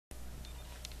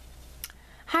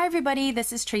Hi everybody,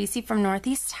 this is Tracy from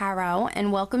Northeast Tarot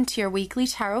and welcome to your weekly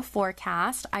tarot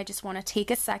forecast. I just want to take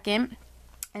a second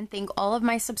and thank all of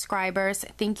my subscribers.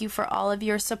 Thank you for all of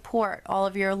your support, all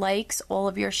of your likes, all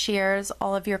of your shares,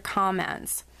 all of your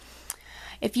comments.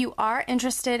 If you are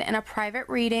interested in a private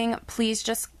reading, please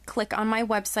just click on my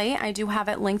website. I do have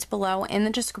it linked below in the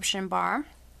description bar.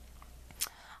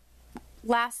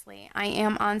 Lastly, I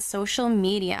am on social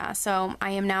media, so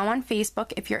I am now on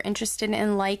Facebook. If you're interested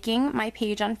in liking my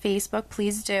page on Facebook,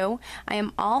 please do. I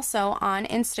am also on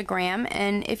Instagram,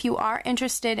 and if you are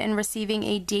interested in receiving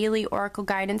a daily Oracle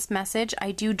guidance message,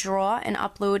 I do draw and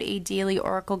upload a daily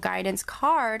Oracle guidance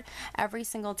card every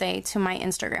single day to my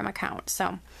Instagram account.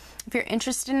 So if you're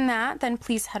interested in that, then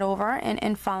please head over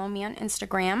and follow me on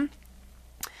Instagram.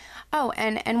 Oh,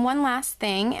 and one last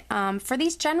thing, for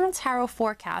these general tarot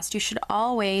forecasts, you should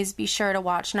always be sure to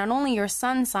watch not only your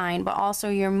sun sign, but also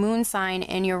your moon sign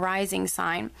and your rising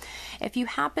sign. If you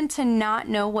happen to not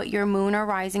know what your moon or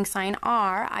rising sign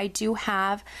are, I do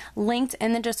have linked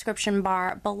in the description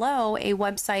bar below a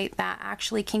website that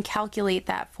actually can calculate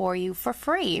that for you for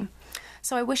free.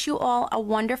 So I wish you all a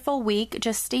wonderful week.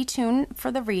 Just stay tuned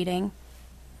for the reading.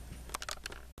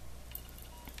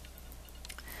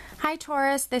 Hi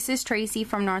Taurus, this is Tracy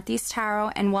from Northeast Tarot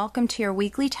and welcome to your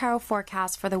weekly tarot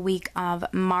forecast for the week of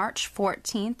March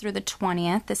 14th through the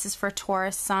 20th. This is for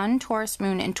Taurus Sun, Taurus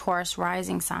Moon, and Taurus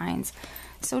Rising signs.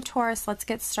 So Taurus, let's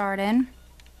get started.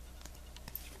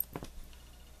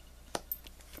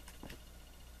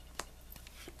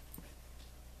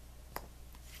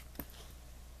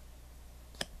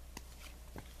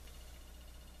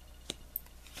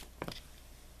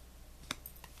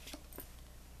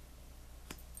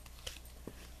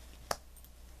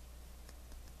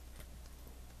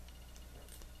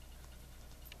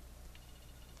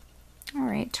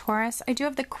 Alright, Taurus, I do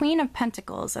have the Queen of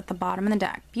Pentacles at the bottom of the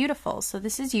deck. Beautiful. So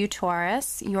this is you,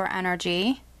 Taurus, your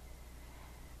energy.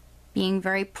 Being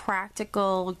very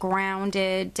practical,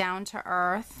 grounded, down to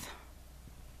earth.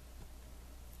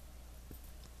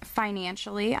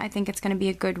 Financially, I think it's going to be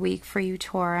a good week for you,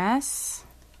 Taurus.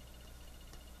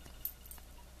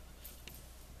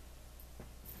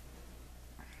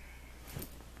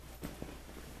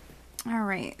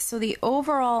 Alright, so the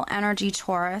overall energy,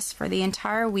 Taurus, for the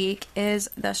entire week is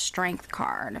the Strength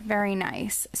card. Very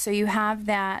nice. So you have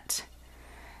that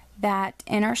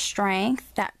inner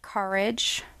strength, that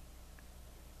courage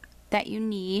that you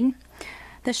need.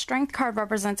 The Strength card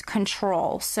represents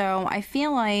control. So I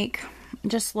feel like,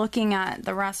 just looking at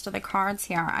the rest of the cards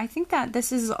here, I think that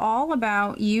this is all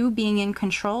about you being in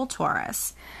control,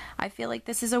 Taurus. I feel like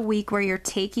this is a week where you're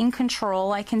taking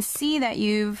control. I can see that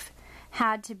you've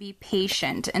had to be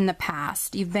patient in the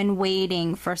past. You've been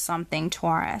waiting for something,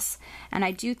 Taurus. And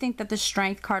I do think that the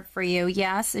Strength card for you,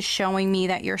 yes, is showing me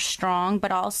that you're strong,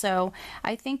 but also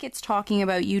I think it's talking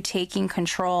about you taking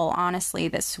control, honestly,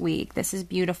 this week. This is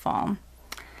beautiful.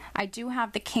 I do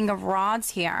have the King of Rods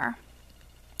here.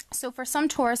 So for some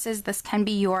Tauruses, this can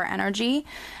be your energy,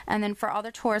 and then for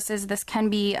other Tauruses, this can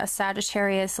be a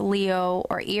Sagittarius, Leo,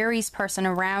 or Aries person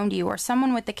around you, or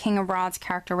someone with the King of Rods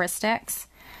characteristics.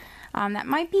 That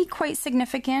might be quite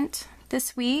significant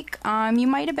this week. You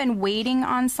might have been waiting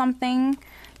on something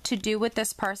to do with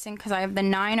this person, because I have the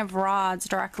Nine of Rods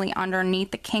directly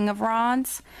underneath the King of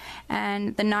Rods.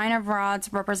 And the Nine of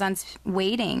Rods represents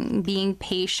waiting, being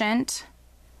patient,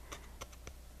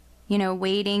 you know,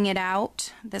 waiting it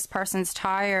out. This person's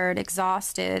tired,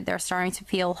 exhausted. They're starting to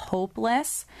feel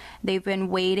hopeless. They've been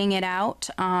waiting it out.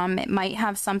 It might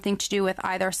have something to do with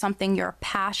either something you're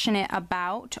passionate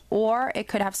about, or it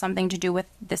could have something to do with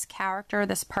this character,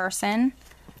 this person.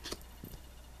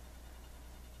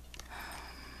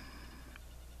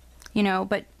 You know,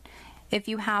 but if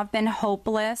you have been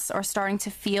hopeless or starting to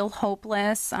feel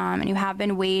hopeless, and you have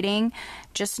been waiting,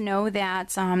 just know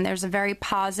that there's a very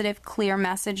positive, clear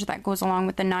message that goes along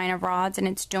with the Nine of Rods, and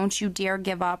it's don't you dare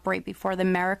give up right before the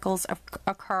miracles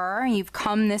occur. You've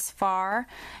come this far,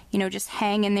 you know, just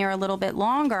hang in there a little bit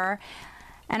longer.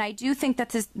 And I do think that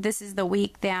this is the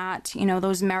week that, you know,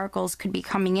 those miracles could be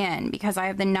coming in, because I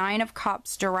have the Nine of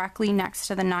Cups directly next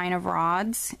to the Nine of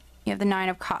Rods. You have the Nine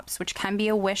of Cups, which can be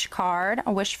a wish card,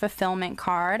 a wish fulfillment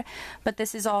card, but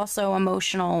this is also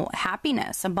emotional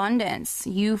happiness, abundance,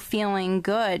 you feeling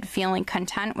good, feeling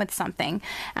content with something.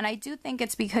 And I do think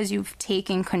it's because you've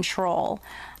taken control.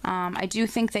 I do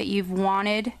think that you've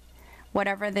wanted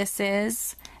whatever this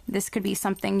is. This could be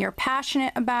something you're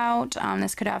passionate about.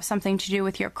 This could have something to do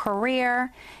with your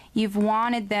career. You've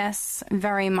wanted this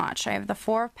very much. I have the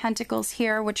Four of Pentacles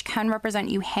here, which can represent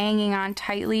you hanging on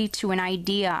tightly to an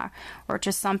idea or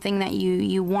to something that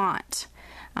you want.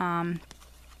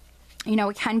 you know,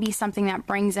 it can be something that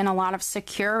brings in a lot of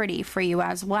security for you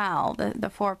as well. The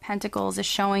Four of Pentacles is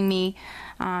showing me,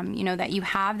 you know, that you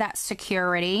have that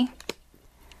security,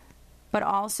 but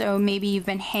also maybe you've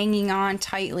been hanging on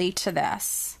tightly to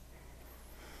this.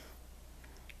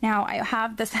 Now I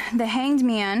have the Hanged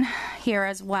Man here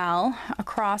as well,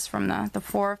 across from the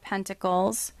Four of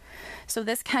Pentacles. So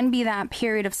this can be that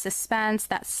period of suspense,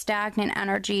 that stagnant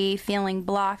energy, feeling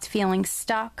blocked, feeling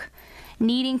stuck,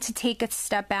 needing to take a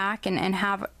step back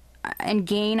and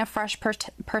gain a fresh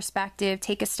perspective,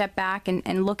 take a step back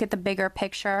and look at the bigger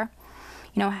picture,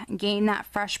 you know, gain that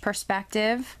fresh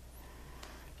perspective.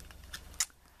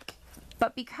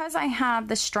 But because I have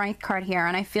the Strength card here,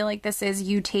 and I feel like this is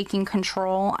you taking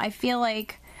control, I feel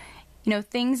like, you know,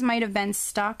 things might have been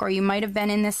stuck, or you might have been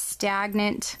in this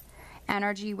stagnant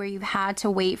energy where you've had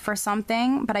to wait for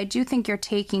something, but I do think you're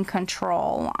taking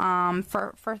control.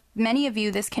 For many of you,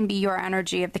 this can be your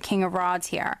energy of the King of Rods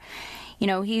here. You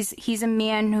know, he's a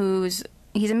man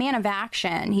he's a man of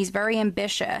action. He's very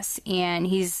ambitious, and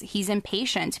he's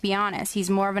impatient, to be honest. He's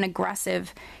more of an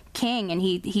aggressive king, and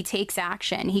he takes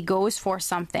action. He goes for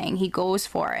something. He goes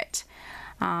for it.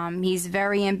 He's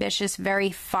very ambitious, very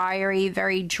fiery,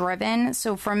 very driven.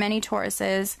 So for many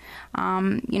Tauruses,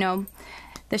 you know,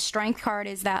 the Strength card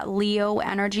is that Leo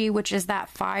energy, which is that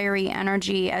fiery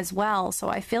energy as well. So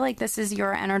I feel like this is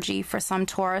your energy for some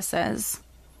Tauruses,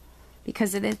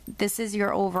 because this is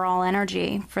your overall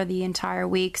energy for the entire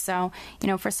week. So, you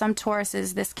know, for some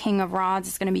Tauruses, this King of Rods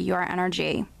is going to be your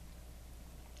energy.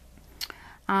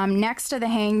 Next to the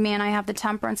Hanged Man, I have the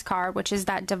Temperance card, which is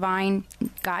that divine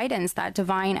guidance, that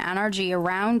divine energy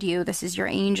around you. This is your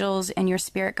angels and your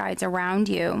spirit guides around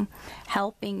you,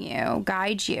 helping you,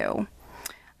 guide you.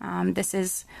 This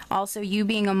is also you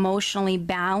being emotionally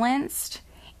balanced.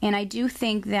 And I do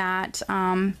think that,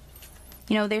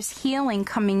 you know, there's healing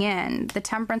coming in. The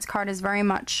Temperance card is very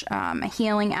much a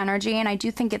healing energy, and I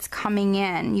do think it's coming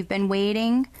in. You've been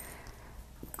waiting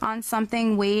on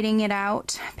something, waiting it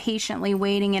out, patiently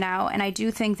waiting it out, and I do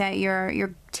think that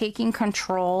you're taking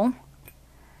control.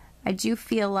 I do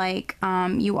feel like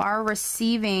you are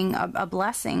receiving a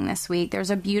blessing this week.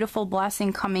 There's a beautiful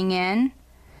blessing coming in,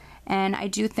 and I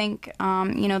do think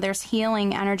you know, there's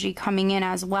healing energy coming in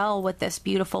as well with this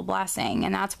beautiful blessing,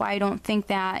 and that's why I don't think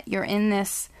that you're in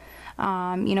this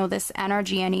you know, this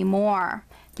energy anymore,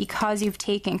 because you've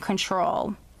taken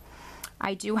control.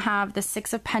 I do have the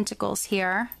Six of Pentacles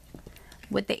here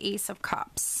with the Ace of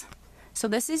Cups. So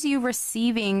this is you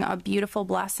receiving a beautiful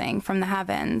blessing from the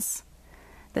heavens.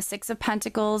 The Six of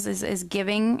Pentacles is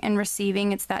giving and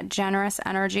receiving. It's that generous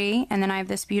energy. And then I have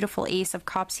this beautiful Ace of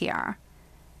Cups here.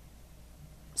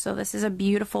 So this is a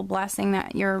beautiful blessing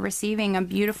that you're receiving, a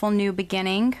beautiful new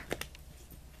beginning.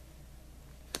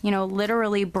 You know,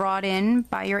 literally brought in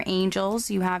by your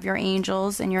angels. You have your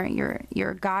angels and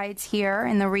your guides here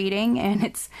in the reading, and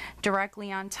it's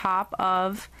directly on top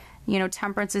of, you know,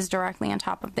 Temperance is directly on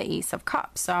top of the Ace of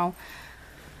Cups. So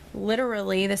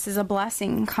literally this is a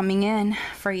blessing coming in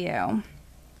for you.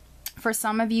 For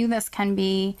some of you, this can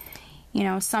be, you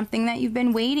know, something that you've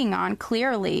been waiting on,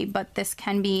 clearly, but this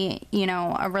can be, you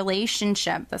know, a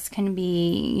relationship. This can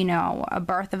be, you know, a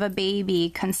birth of a baby,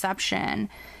 conception.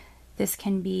 This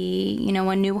can be, you know,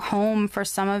 a new home for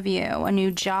some of you, a new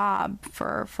job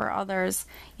for others.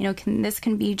 You know, this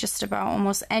can be just about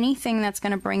almost anything that's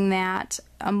going to bring that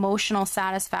emotional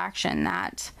satisfaction,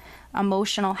 that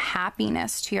emotional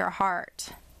happiness to your heart.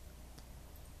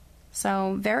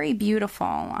 So very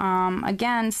beautiful.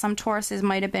 Again, some Tauruses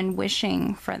might have been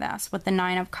wishing for this with the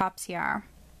Nine of Cups here.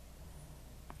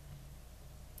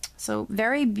 So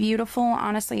very beautiful.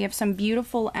 Honestly, you have some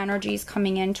beautiful energies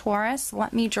coming in, Taurus.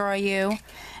 Let me draw you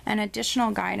an additional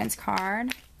guidance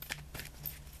card.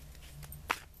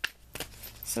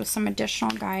 So some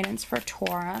additional guidance for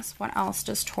Taurus. What else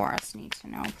does Taurus need to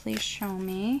know? Please show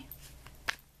me.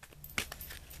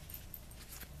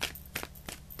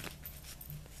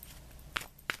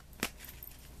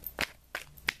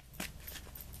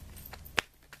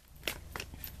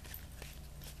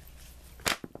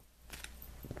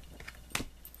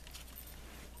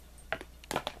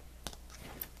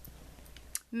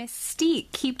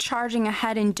 Mystique, keep charging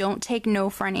ahead and don't take no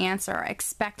for an answer.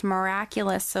 Expect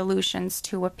miraculous solutions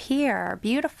to appear.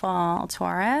 Beautiful,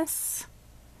 Taurus.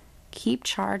 Keep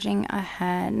charging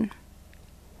ahead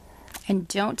and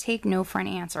don't take no for an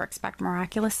answer. Expect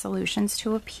miraculous solutions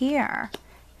to appear.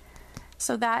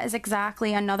 So that is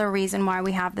exactly another reason why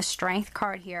we have the Strength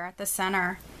card here at the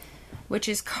center, which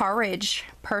is courage,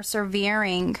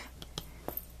 persevering,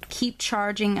 keep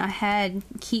charging ahead,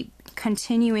 keep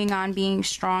continuing on being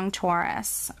strong,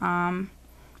 Taurus.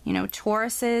 You know,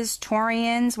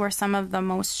 Taurians were some of the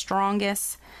most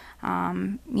strongest,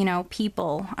 you know,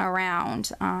 people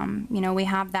around. You know, we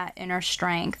have that inner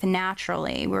strength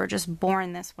naturally. We're just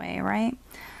born this way, right?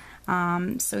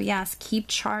 So yes, keep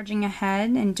charging ahead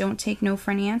and don't take no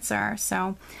for an answer.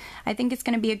 So I think it's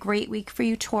going to be a great week for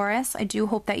you, Taurus. I do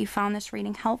hope that you found this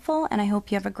reading helpful, and I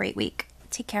hope you have a great week.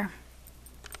 Take care.